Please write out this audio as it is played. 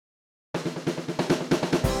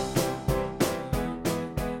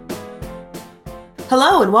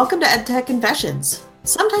Hello and welcome to EdTech Confessions.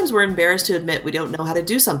 Sometimes we're embarrassed to admit we don't know how to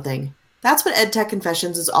do something. That's what EdTech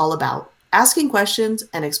Confessions is all about, asking questions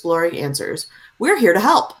and exploring answers. We're here to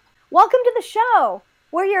help. Welcome to the show.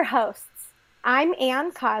 We're your hosts. I'm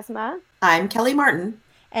Ann Cosma. I'm Kelly Martin.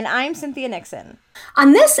 And I'm Cynthia Nixon.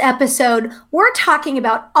 On this episode, we're talking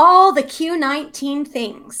about all the Q19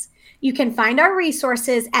 things. You can find our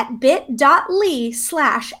resources at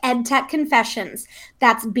bit.ly/edtechconfessions.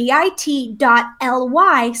 That's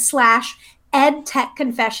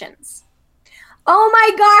bit.ly/edtechconfessions. Oh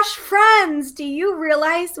my gosh, friends, do you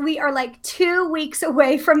realize we are like 2 weeks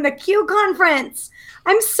away from the Q conference?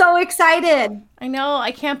 I'm so excited. I know. I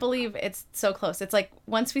can't believe it's so close. It's like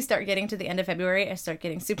once we start getting to the end of February, I start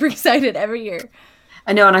getting super excited every year.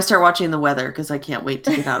 I know, and I start watching the weather because I can't wait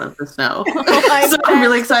to get out of the snow. So I'm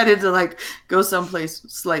really excited to go someplace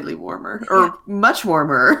slightly warmer or much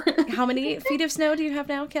warmer. How many feet of snow do you have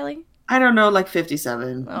now, Kelly? I don't know, like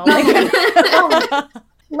 57. Oh my goodness.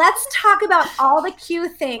 Let's talk about all the Q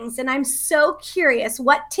things, and I'm so curious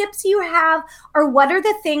what tips you have or what are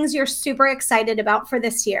the things you're super excited about for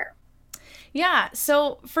this year? Yeah,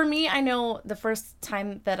 so for me, I know the first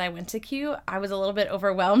time that I went to Q, I was a little bit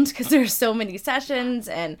overwhelmed because there's so many sessions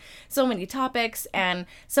and so many topics, and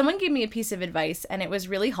someone gave me a piece of advice and it was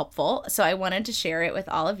really helpful, so I wanted to share it with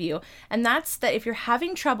all of you, and that's that if you're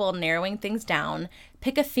having trouble narrowing things down,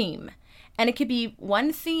 pick a theme. And it could be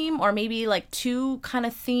one theme or maybe like two kind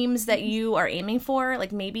of themes that you are aiming for.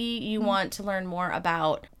 Like maybe you want to learn more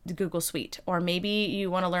about the Google Suite, or maybe you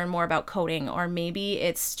want to learn more about coding, or maybe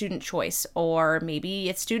it's student choice, or maybe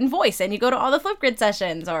it's student voice and you go to all the Flipgrid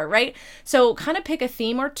sessions, or right? So kind of pick a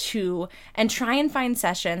theme or two and try and find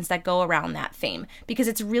sessions that go around that theme, because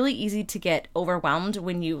it's really easy to get overwhelmed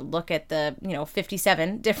when you look at the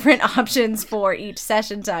 57 different options for each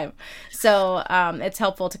session time. So it's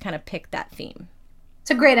helpful to kind of pick that theme. It's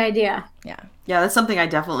a great idea. Yeah, that's something I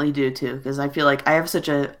definitely do too, because I feel like I have such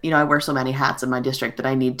a, I wear so many hats in my district that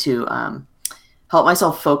I need to help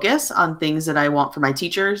myself focus on things that I want for my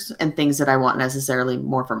teachers and things that I want necessarily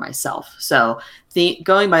more for myself. So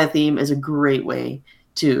going by a theme is a great way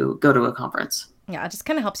to go to a conference. Yeah, it just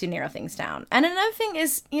kind of helps you narrow things down. And another thing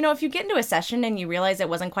is, if you get into a session and you realize it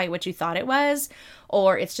wasn't quite what you thought it was,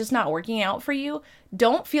 or it's just not working out for you,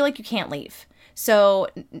 don't feel like you can't leave. So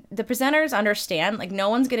the presenters understand, like, no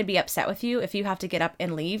one's going to be upset with you if you have to get up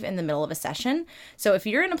and leave in the middle of a session. So if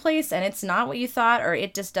you're in a place and it's not what you thought, or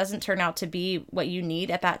it just doesn't turn out to be what you need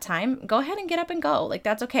at that time, go ahead and get up and go. Like,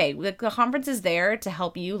 that's okay. The conference is there to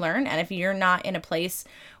help you learn. And if you're not in a place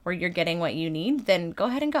where you're getting what you need, then go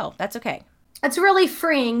ahead and go. That's okay. That's really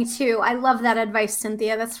freeing too. I love that advice,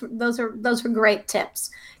 Cynthia. Those are great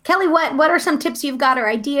tips. Kelly, what are some tips you've got, or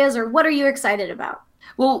ideas, or what are you excited about?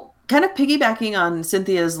 Well, kind of piggybacking on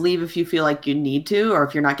Cynthia's leave if you feel like you need to, or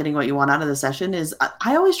if you're not getting what you want out of the session, is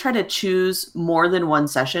I always try to choose more than one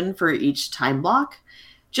session for each time block,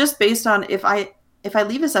 just based on if I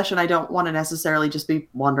leave a session, I don't want to necessarily just be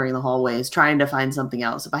wandering the hallways trying to find something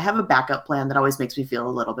else. If I have a backup plan, that always makes me feel a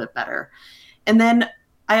little bit better. And then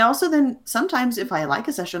I also sometimes if I like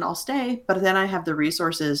a session, I'll stay, but then I have the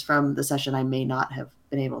resources from the session I may not have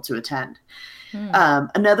been able to attend.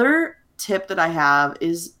 Another tip that I have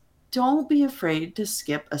is don't be afraid to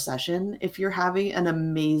skip a session if you're having an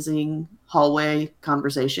amazing hallway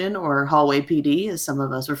conversation, or hallway PD, as some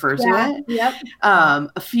of us refer to it. Yep.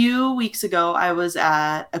 A few weeks ago, I was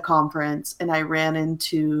at a conference and I ran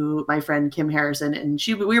into my friend Kim Harrison, and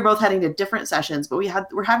we were both heading to different sessions, but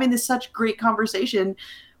we're having this such great conversation.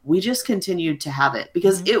 We just continued to have it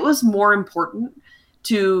because it was more important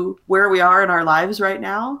to where we are in our lives right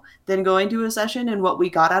now than going to a session. And what we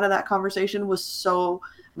got out of that conversation was so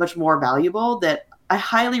much more valuable that I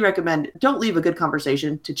highly recommend don't leave a good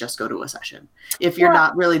conversation to just go to a session if you're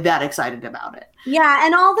not really that excited about it. Yeah,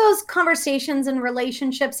 and all those conversations and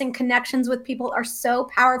relationships and connections with people are so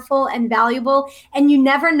powerful and valuable, and you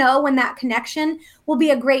never know when that connection will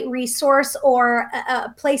be a great resource or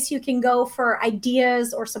a place you can go for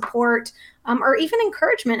ideas or support or even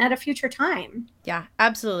encouragement at a future time. Yeah,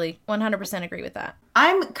 absolutely. 100% agree with that.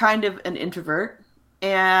 I'm kind of an introvert.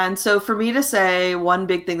 And so for me to say one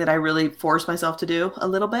big thing that I really force myself to do a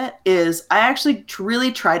little bit is I actually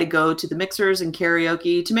really try to go to the mixers and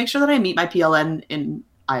karaoke to make sure that I meet my PLN in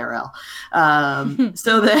IRL.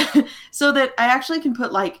 So that I actually can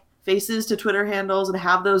put like faces to Twitter handles and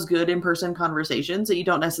have those good in-person conversations that you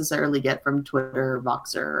don't necessarily get from Twitter,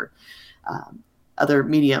 Voxer, other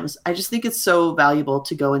mediums. I just think it's so valuable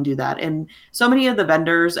to go and do that. And so many of the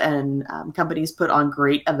vendors and companies put on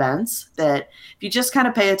great events that if you just kind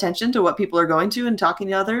of pay attention to what people are going to and talking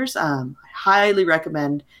to others, I highly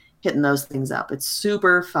recommend hitting those things up. It's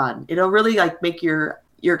super fun. It'll really like make your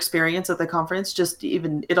experience at the conference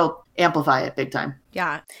it'll amplify it big time.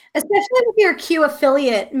 Yeah. Especially with your Q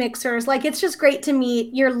affiliate mixers. Like, it's just great to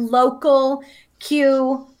meet your local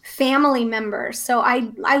Q family members. So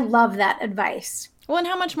I love that advice. Well, and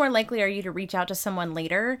how much more likely are you to reach out to someone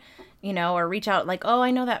later, or reach out like, oh,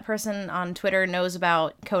 I know that person on Twitter knows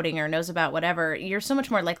about coding or knows about whatever. You're so much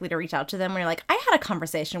more likely to reach out to them when you're like, I had a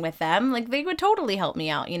conversation with them. Like, they would totally help me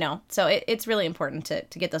out, So it's really important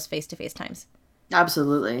to get those face-to-face times.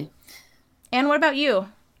 Absolutely. And what about you?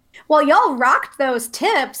 Well, y'all rocked those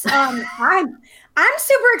tips. I'm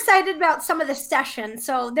super excited about some of the sessions.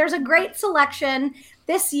 So there's a great selection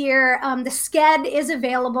this year. The SCED is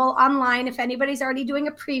available online if anybody's already doing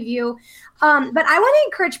a preview. But I want to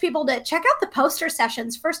encourage people to check out the poster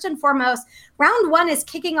sessions. First and foremost, round 1 is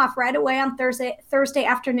kicking off right away on Thursday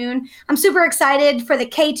afternoon. I'm super excited for the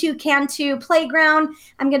K2 Can2 playground.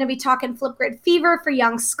 I'm going to be talking Flipgrid Fever for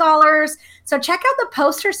young scholars. So check out the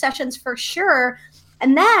poster sessions for sure.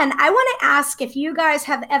 And then I want to ask if you guys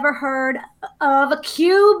have ever heard of a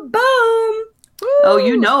Q Boom. Oh,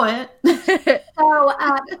 you know it. So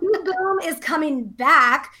Q Boom is coming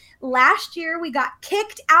back. Last year, we got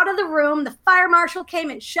kicked out of the room. The fire marshal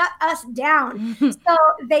came and shut us down. So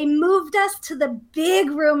they moved us to the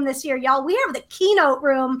big room this year, y'all. We have the keynote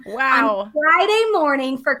room on Friday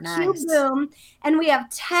morning for Q Boom. And we have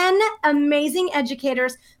 10 amazing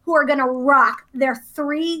educators who are going to rock their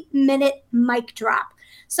 3-minute mic drop.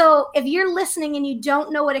 So if you're listening and you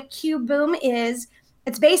don't know what a Q Boom is,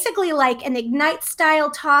 it's basically like an Ignite style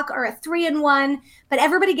talk or a 3-in-1, but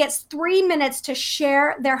everybody gets 3 minutes to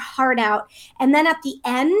share their heart out. And then at the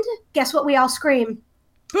end, guess what we all scream?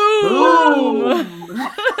 Boom!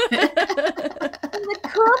 The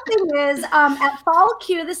cool thing is, at Fall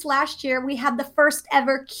Q this last year, we had the first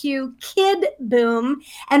ever Q Kid Boom,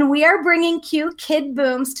 and we are bringing Q Kid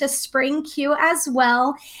Booms to Spring Q as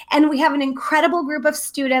well. And we have an incredible group of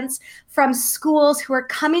students from schools who are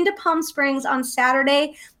coming to Palm Springs on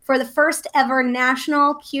Saturday for the first ever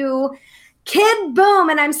National Q Kid Boom,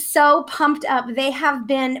 and I'm so pumped up. They have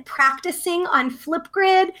been practicing on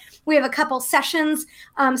Flipgrid. We have a couple sessions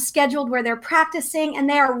scheduled where they're practicing, and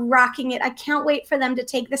they are rocking it. I can't wait for them to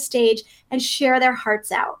take the stage and share their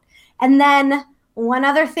hearts out. And then one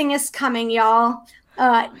other thing is coming, y'all.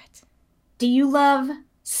 Do you love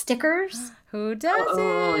stickers? Who doesn't?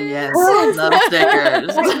 Oh, yes. Love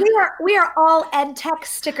stickers. We are all EdTech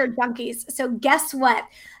sticker junkies. So guess what?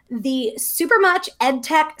 The Super Much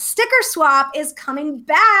EdTech sticker swap is coming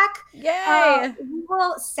back. Yay!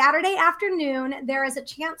 Saturday afternoon, there is a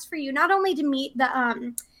chance for you not only to meet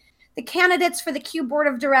the candidates for the Q Board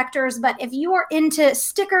of Directors, but if you are into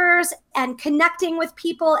stickers and connecting with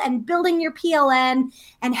people and building your PLN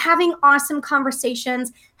and having awesome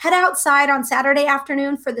conversations, head outside on Saturday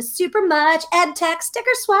afternoon for the Super Much EdTech sticker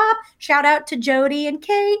swap. Shout out to Jody and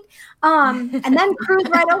Kate. And then cruise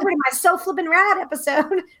right over to my So Flippin' Rad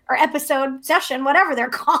episode session, whatever they're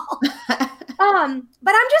called. But I'm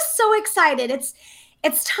just so excited. It's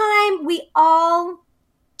time. We all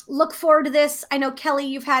look forward to this. I know, Kelly,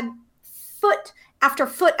 you've had foot after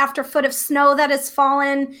foot after foot of snow that has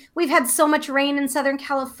fallen. We've had so much rain in Southern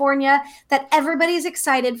California that everybody's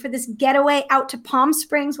excited for this getaway out to Palm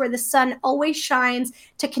Springs where the sun always shines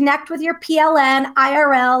to connect with your PLN,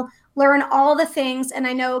 IRL, learn all the things. And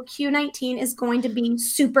I know Q19 is going to be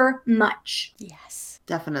super much. Yes.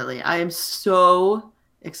 Definitely. I am so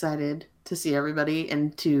excited to see everybody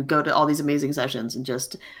and to go to all these amazing sessions and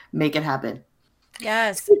just make it happen.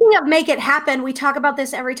 Yes. Speaking of make it happen, we talk about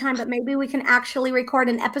this every time, but maybe we can actually record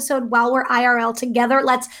an episode while we're IRL together.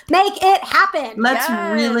 Let's make it happen. Let's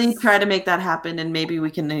really try to make that happen, and maybe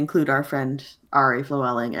we can include our friend Ari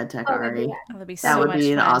Flowelling, EdTech Ari. That would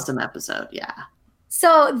be an awesome episode. Yeah.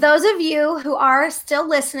 So those of you who are still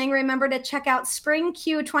listening, remember to check out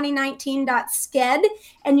springq2019.sced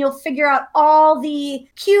and you'll figure out all the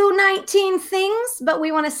Q19 things. But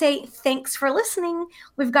we want to say thanks for listening.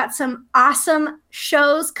 We've got some awesome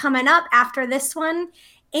shows coming up after this one.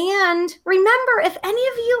 And remember, if any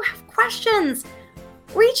of you have questions,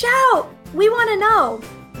 reach out. We want to know,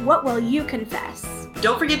 what will you confess?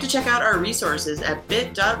 Don't forget to check out our resources at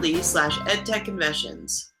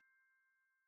bit.ly/edtechconfessions.